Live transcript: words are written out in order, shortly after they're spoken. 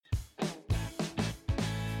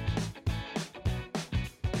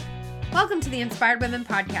Welcome to the Inspired Women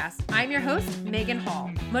Podcast. I'm your host, Megan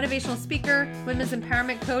Hall, motivational speaker, women's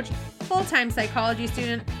empowerment coach, full-time psychology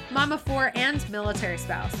student, mom of four, and military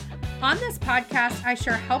spouse. On this podcast, I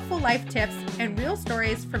share helpful life tips and real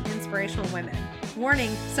stories from inspirational women.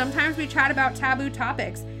 Warning, sometimes we chat about taboo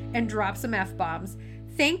topics and drop some F-bombs.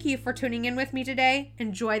 Thank you for tuning in with me today.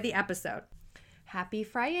 Enjoy the episode. Happy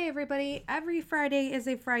Friday, everybody. Every Friday is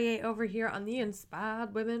a Friday over here on the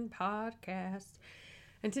Inspired Women Podcast.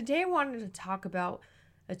 And today I wanted to talk about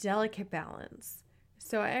a delicate balance.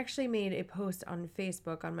 So I actually made a post on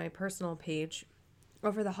Facebook on my personal page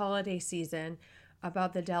over the holiday season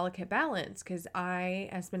about the delicate balance because I,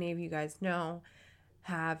 as many of you guys know,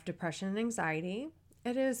 have depression and anxiety.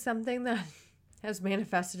 It is something that has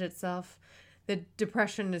manifested itself. The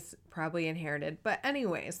depression is probably inherited. But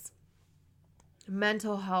anyways,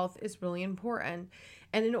 mental health is really important.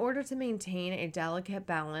 And in order to maintain a delicate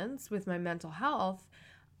balance with my mental health,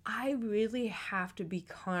 I really have to be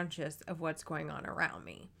conscious of what's going on around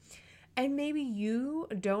me. And maybe you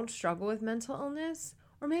don't struggle with mental illness,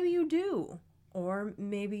 or maybe you do, or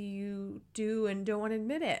maybe you do and don't want to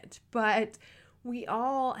admit it. But we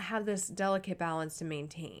all have this delicate balance to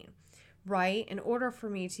maintain, right? In order for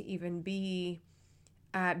me to even be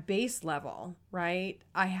at base level, right,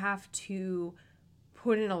 I have to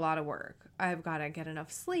put in a lot of work. I've got to get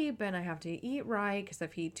enough sleep and I have to eat right because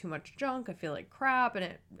if I eat too much junk, I feel like crap and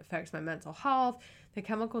it affects my mental health. The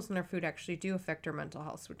chemicals in our food actually do affect our mental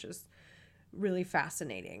health, which is really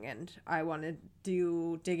fascinating. And I want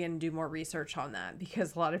to dig in and do more research on that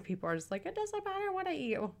because a lot of people are just like, it doesn't matter what I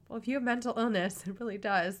eat. Well, if you have mental illness, it really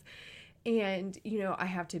does. And, I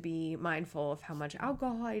have to be mindful of how much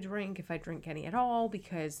alcohol I drink, if I drink any at all,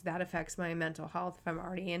 because that affects my mental health.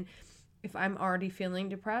 If I'm already feeling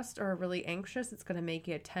depressed or really anxious, it's going to make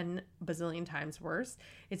it 10 bazillion times worse.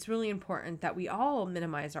 It's really important that we all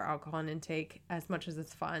minimize our alcohol intake as much as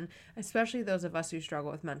it's fun, especially those of us who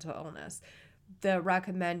struggle with mental illness. The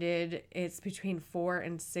recommended, it's between 4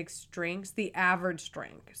 and 6 drinks, the average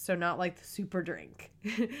drink. So not like the super drink,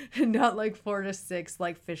 not like 4 to 6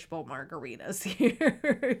 like fishbowl margaritas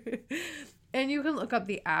here. And you can look up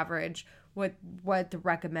the average, what the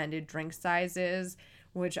recommended drink size is,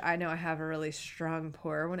 which I know I have a really strong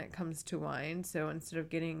pour when it comes to wine. So instead of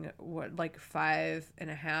getting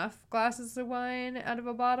 5.5 glasses of wine out of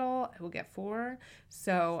a bottle, I will get 4.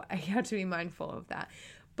 So I have to be mindful of that.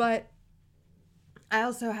 But I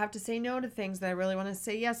also have to say no to things that I really want to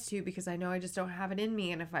say yes to because I know I just don't have it in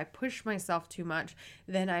me. And if I push myself too much,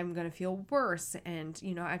 then I'm going to feel worse. And,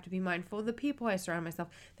 I have to be mindful of the people I surround myself.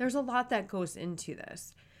 There's a lot that goes into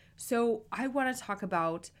this. So I want to talk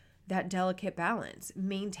about that delicate balance,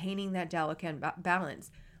 maintaining that delicate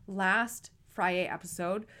balance. Last Friday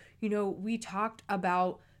episode, we talked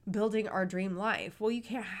about building our dream life. Well, you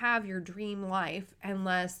can't have your dream life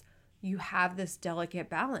unless you have this delicate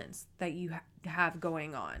balance that you have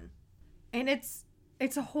going on. And it's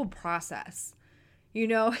a whole process.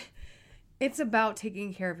 It's about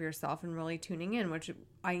taking care of yourself and really tuning in, which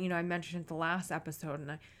I mentioned in the last episode,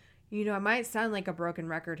 and I might sound like a broken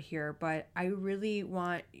record here, but I really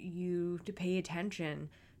want you to pay attention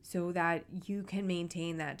so that you can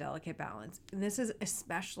maintain that delicate balance. And this is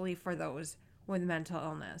especially for those with mental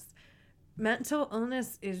illness. Mental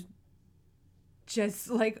illness is just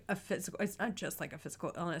like it's not just like a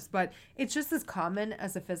physical illness, but it's just as common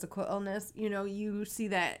as a physical illness. You see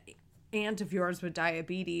that aunt of yours with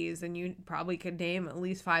diabetes, and you probably could name at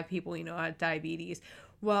least 5 people had diabetes.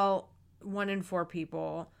 Well, 1 in 4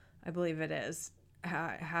 people, I believe it is,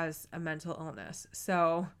 has a mental illness.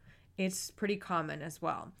 So it's pretty common as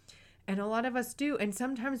well. And a lot of us do. And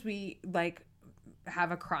sometimes we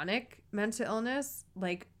have a chronic mental illness.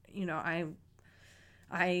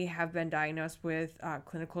 I have been diagnosed with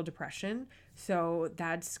clinical depression. So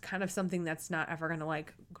that's kind of something that's not ever going to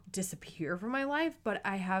disappear from my life. But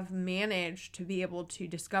I have managed to be able to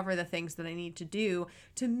discover the things that I need to do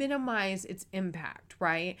to minimize its impact,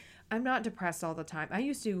 right? I'm not depressed all the time. I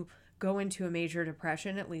used to go into a major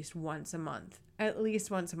depression at least once a month.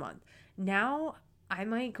 Now I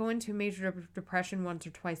might go into a major depression once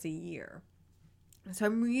or twice a year. So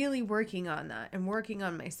I'm really working on that and working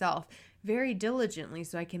on myself very diligently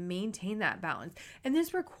so I can maintain that balance. And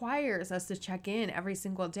this requires us to check in every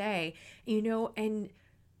single day, and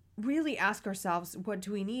really ask ourselves, what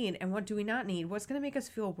do we need and what do we not need? What's going to make us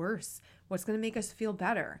feel worse? What's going to make us feel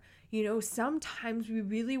better? Sometimes we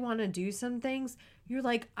really want to do some things. You're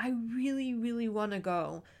like, I really, really want to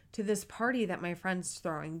go to this party that my friend's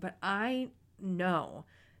throwing, but I know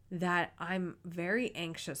that I'm very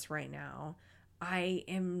anxious right now. I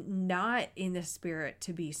am not in the spirit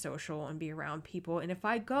to be social and be around people. And if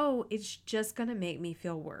I go, it's just going to make me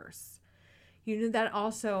feel worse. That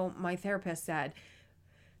also my therapist said,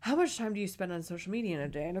 how much time do you spend on social media in a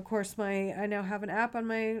day? And of course, I now have an app on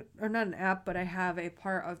or not an app, but I have a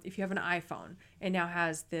part of, if you have an iPhone, it now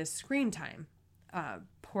has this screen time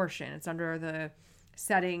portion. It's under the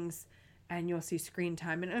settings and you'll see screen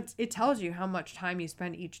time. And it tells you how much time you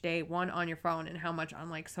spend each day, one on your phone and how much on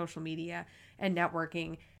like social media and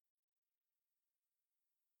networking.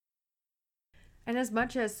 And as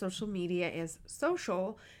much as social media is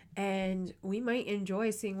social and we might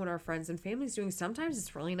enjoy seeing what our friends and family's doing, sometimes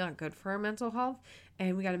it's really not good for our mental health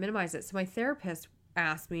and we got to minimize it. So my therapist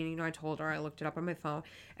asked me, and I told her, I looked it up on my phone,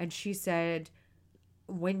 and she said,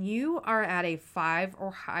 when you are at a 5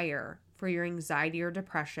 or higher for your anxiety or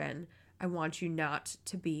depression, I want you not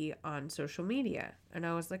to be on social media. And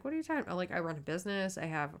I was like, what are you talking about? Like, I run a business, I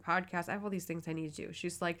have a podcast, I have all these things I need to do.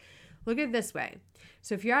 She's like, look at it this way.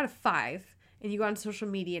 So if you're at a 5 and you go on social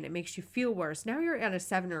media and it makes you feel worse, now you're at a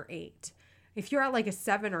 7 or 8. If you're at like a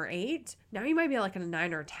 7 or 8, now you might be like at a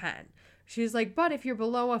 9 or 10. She's like, but if you're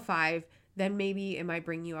below a 5, then maybe it might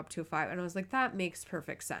bring you up to a 5. And I was like, that makes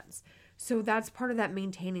perfect sense. So that's part of that,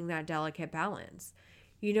 maintaining that delicate balance,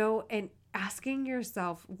 and asking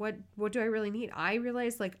yourself, what do I really need? I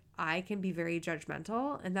realize like I can be very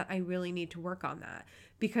judgmental and that I really need to work on that,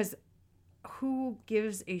 because who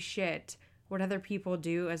gives a shit what other people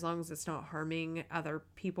do as long as it's not harming other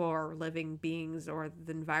people or living beings or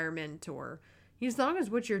the environment, or as long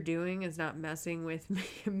as what you're doing is not messing with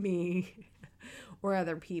me or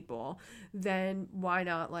other people, then why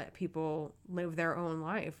not let people live their own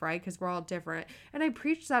life, right? Because we're all different. And I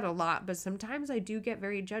preach that a lot, but sometimes I do get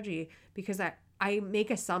very judgy because I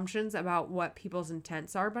make assumptions about what people's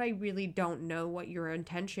intents are, but I really don't know what your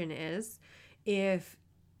intention is. If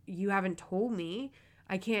you haven't told me,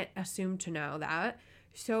 I can't assume to know that.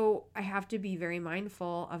 So I have to be very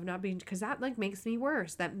mindful of not being, because that like makes me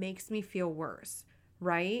worse. That makes me feel worse,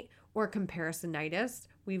 right? Or comparisonitis.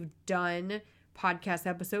 We've done podcast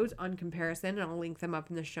episodes on comparison, and I'll link them up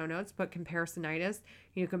in the show notes. But comparisonitis,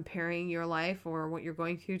 comparing your life or what you're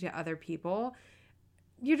going through to other people,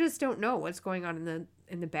 you just don't know what's going on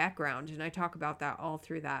in the background. And I talk about that all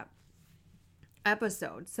through that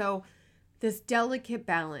episode. So this delicate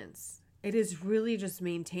balance, it is really just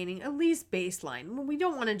maintaining at least baseline. We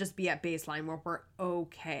don't want to just be at baseline where we're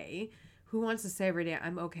okay. Who wants to say every day,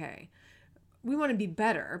 I'm okay? We want to be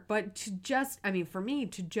better, but for me,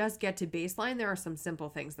 to just get to baseline, there are some simple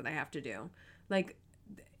things that I have to do. Like,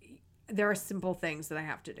 there are simple things that I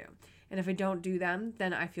have to do. And if I don't do them,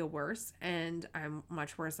 then I feel worse and I'm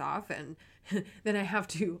much worse off. And then I have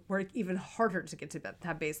to work even harder to get to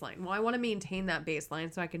that baseline. Well, I want to maintain that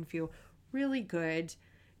baseline so I can feel really good,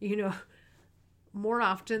 more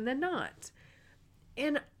often than not.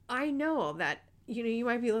 And I know that, you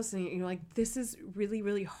might be listening and you're like, this is really,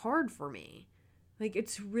 really hard for me. Like,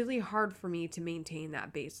 it's really hard for me to maintain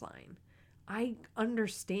that baseline. I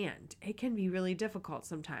understand it can be really difficult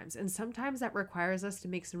sometimes. And sometimes that requires us to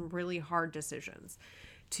make some really hard decisions,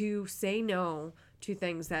 to say no to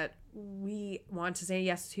things that we want to say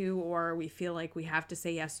yes to, or we feel like we have to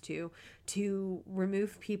say yes to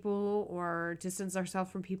remove people or distance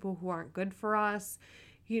ourselves from people who aren't good for us.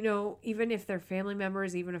 Even if they're family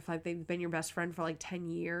members, even if like they've been your best friend for like 10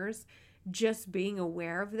 years, just being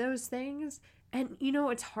aware of those things. And,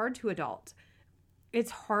 it's hard to adult.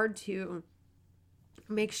 It's hard to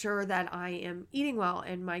make sure that I am eating well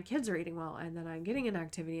and my kids are eating well and that I'm getting an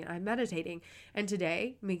activity and I'm meditating. And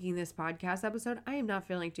today, making this podcast episode, I am not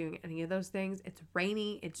feeling like doing any of those things. It's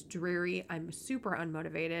rainy. It's dreary. I'm super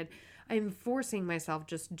unmotivated. I'm forcing myself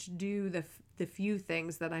just to do the few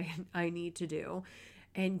things that I need to do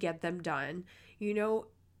and get them done.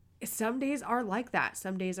 Some days are like that.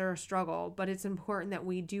 Some days are a struggle, but it's important that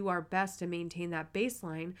we do our best to maintain that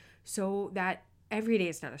baseline so that every day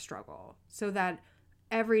is not a struggle. So that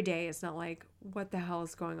every day is not like, what the hell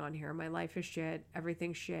is going on here? My life is shit.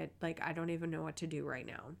 Everything's shit. Like, I don't even know what to do right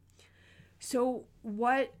now. So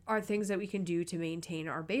what are things that we can do to maintain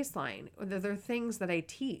our baseline? There are things that I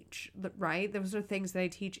teach, right? Those are things that I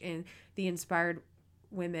teach in the Inspired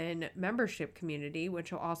Women membership community,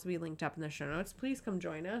 which will also be linked up in the show notes. Please come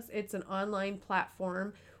join us. It's an online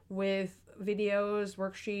platform with videos,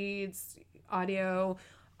 worksheets, audio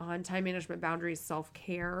on time management, boundaries,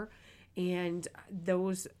 self-care. And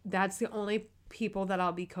that's the only people that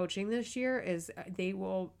I'll be coaching this year. Is they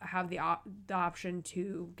will have the option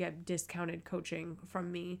to get discounted coaching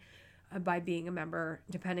from me by being a member.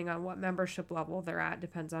 Depending on what membership level they're at,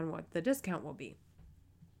 depends on what the discount will be.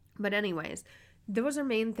 But anyways, those are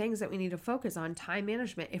main things that we need to focus on. Time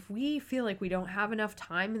management. If we feel like we don't have enough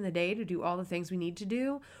time in the day to do all the things we need to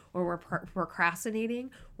do, or we're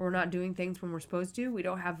procrastinating, or we're not doing things when we're supposed to, we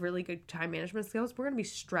don't have really good time management skills, we're going to be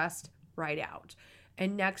stressed right out.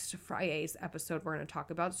 And next Friday's episode, we're going to talk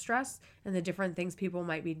about stress and the different things people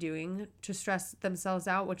might be doing to stress themselves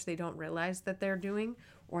out, which they don't realize that they're doing,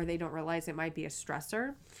 or they don't realize it might be a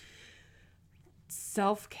stressor.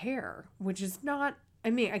 Self-care, which is not,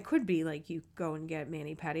 I could be like, you go and get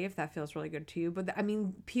mani-pedi if that feels really good to you. But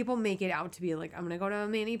people make it out to be like, I'm going to go to a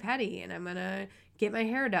mani-pedi and I'm going to get my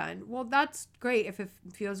hair done. Well, that's great if it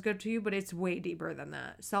feels good to you, but it's way deeper than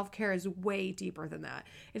that. Self-care is way deeper than that.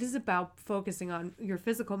 It is about focusing on your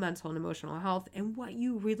physical, mental, and emotional health and what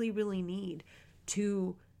you really, really need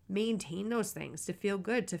to maintain those things, to feel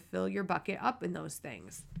good, to fill your bucket up in those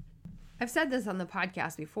things. I've said this on the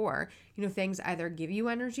podcast before, things either give you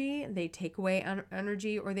energy, they take away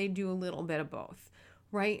energy, or they do a little bit of both,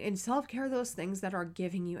 right? And self-care, those things that are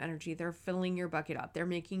giving you energy, they're filling your bucket up, they're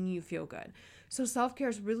making you feel good. So self-care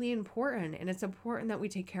is really important, and it's important that we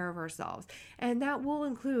take care of ourselves. And that will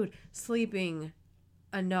include sleeping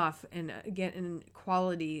enough and getting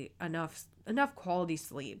enough quality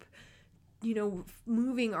sleep,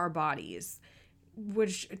 moving our bodies,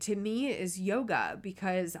 which to me is yoga,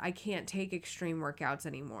 because I can't take extreme workouts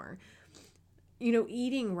anymore.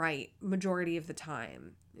 Eating right majority of the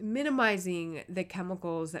time, minimizing the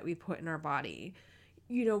chemicals that we put in our body,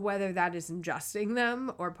 whether that is ingesting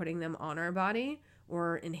them or putting them on our body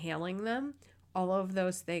or inhaling them. All of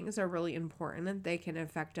those things are really important and they can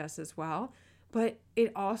affect us as well. But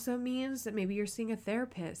it also means that maybe you're seeing a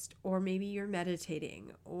therapist, or maybe you're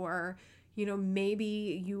meditating, or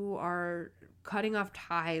maybe you are cutting off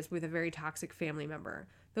ties with a very toxic family member.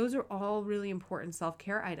 Those are all really important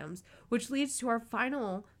self-care items, which leads to our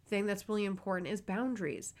final thing that's really important is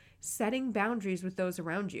boundaries. Setting boundaries with those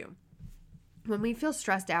around you. When we feel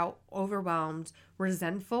stressed out, overwhelmed,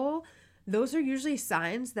 resentful, those are usually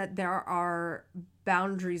signs that there are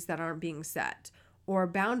boundaries that aren't being set, or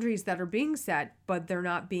boundaries that are being set, but they're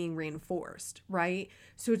not being reinforced, right?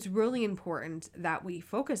 So it's really important that we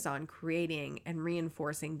focus on creating and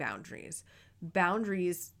reinforcing boundaries.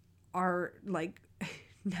 Boundaries are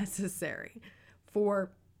necessary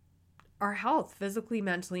for our health, physically,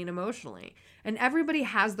 mentally, and emotionally. And everybody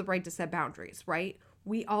has the right to set boundaries, right?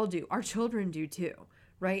 We all do. Our children do too,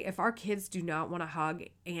 right? If our kids do not want to hug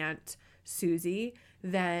Aunt Susie,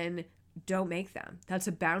 then don't make them. That's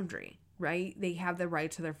a boundary, right? They have the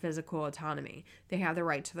right to their physical autonomy. They have the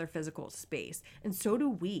right to their physical space. And so do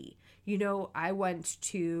we. I went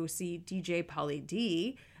to see DJ Pauly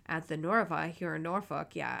D at the Norva here in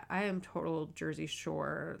Norfolk. Yeah, I am total Jersey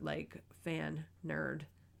Shore fan nerd.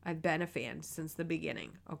 I've been a fan since the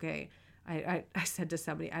beginning, okay? I said to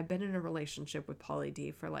somebody, I've been in a relationship with Pauly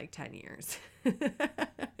D for 10 years. But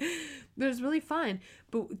it was really fun.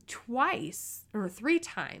 But twice or three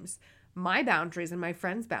times, my boundaries and my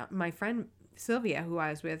friend Sylvia, who I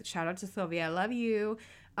was with, shout out to Sylvia, I love you.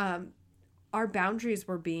 Our boundaries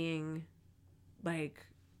were being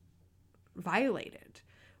violated.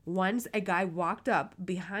 Once a guy walked up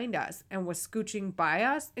behind us and was scooching by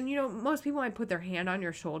us, and most people might put their hand on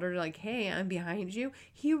your shoulder hey, I'm behind you.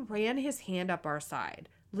 He ran his hand up our side,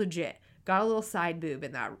 legit. Got a little side boob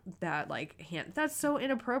in that hand. That's so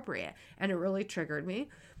inappropriate, and it really triggered me.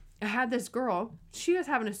 I had this girl, she was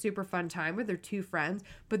having a super fun time with her two friends,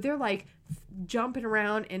 but they're jumping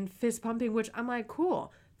around and fist pumping, which I'm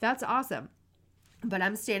cool, that's awesome. But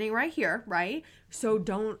I'm standing right here, right? So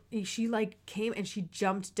she came and she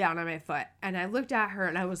jumped down on my foot, and I looked at her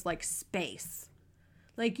and I was space.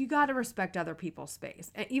 You got to respect other people's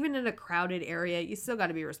space. And even in a crowded area, you still got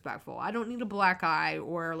to be respectful. I don't need a black eye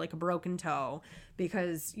or a broken toe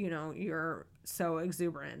because, you're so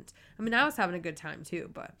exuberant. I was having a good time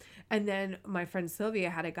too, and then my friend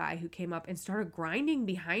Sylvia had a guy who came up and started grinding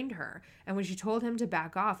behind her. And when she told him to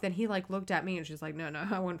back off, then he looked at me and she's like, no,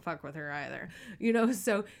 I wouldn't fuck with her either.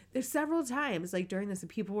 So there's several times during this,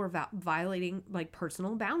 people were violating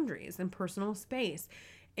personal boundaries and personal space.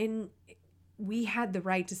 And we had the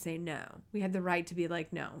right to say no. We had the right to be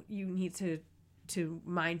no, you need to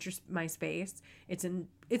mind my space.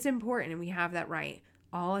 It's important, and we have that right,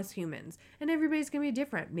 all as humans. And everybody's gonna be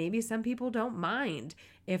different. Maybe some people don't mind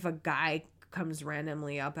if a guy comes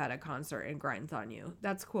randomly up at a concert and grinds on you.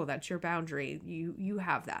 That's cool. That's your boundary. You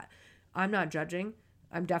have that. I'm not judging.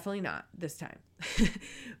 I'm definitely not this time.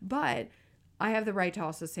 But I have the right to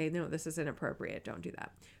also say, no, this is inappropriate. Don't do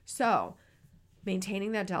that. So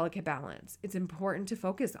maintaining that delicate balance. It's important to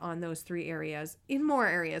focus on those three areas, in more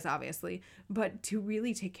areas, obviously, but to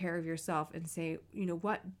really take care of yourself and say,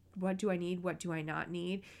 what what do I need? What do I not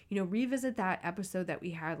need? Revisit that episode that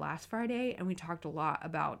we had last Friday, and we talked a lot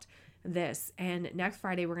about this. And next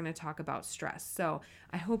Friday, we're going to talk about stress. So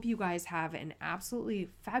I hope you guys have an absolutely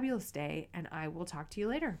fabulous day, and I will talk to you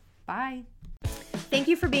later. Bye. Thank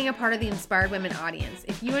you for being a part of the Inspired Women audience.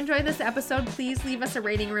 If you enjoyed this episode, please leave us a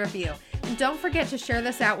rating and review. And don't forget to share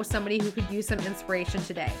this out with somebody who could use some inspiration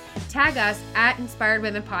today. Tag us at Inspired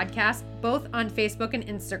Women Podcast, both on Facebook and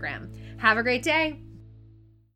Instagram. Have a great day.